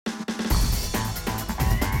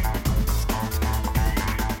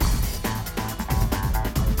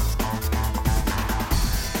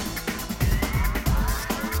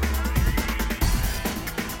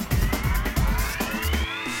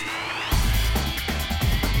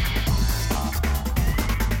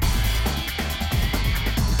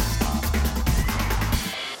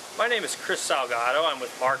name is Chris Salgado. I'm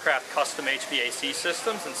with MarCraft Custom HVAC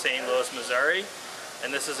Systems in St. Louis, Missouri.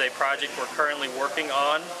 And this is a project we're currently working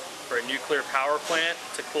on for a nuclear power plant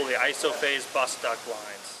to cool the isophase bus duct lines.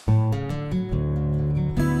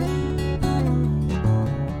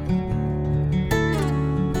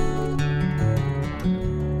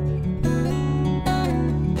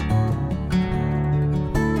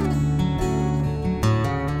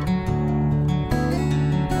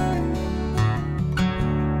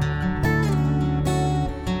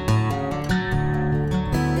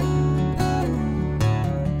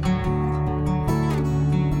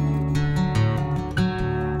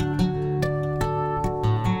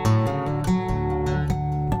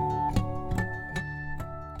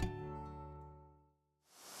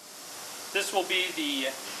 This will be the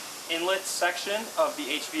inlet section of the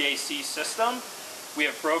HVAC system. We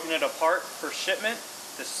have broken it apart for shipment.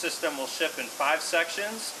 This system will ship in 5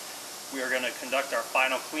 sections. We are going to conduct our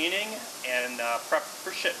final cleaning and prep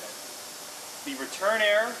for shipment. The return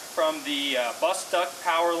air from the bus duct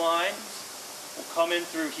power lines will come in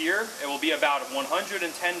through here. It will be about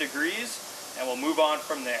 110 degrees and we'll move on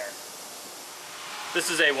from there. This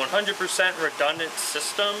is a 100% redundant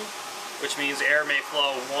system, which means air may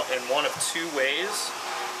flow in one of 2 ways.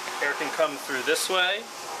 Air can come through this way,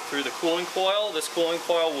 through the cooling coil. This cooling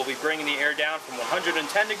coil will be bringing the air down from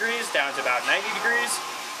 110 degrees down to about 90 degrees.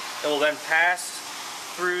 It will then pass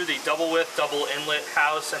through the double width, double inlet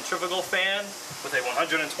house centrifugal fan with a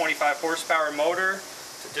 125 horsepower motor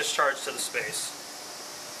to discharge to the space.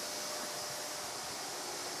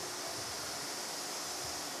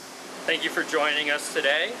 Thank you for joining us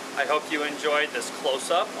today. I hope you enjoyed this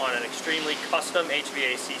close-up on an extremely custom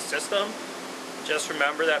HVAC system. Just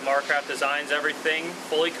remember that MarCraft designs everything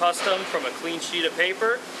fully custom from a clean sheet of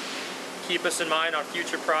paper. Keep us in mind on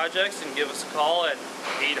future projects and give us a call at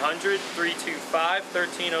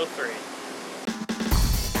 800-325-1303.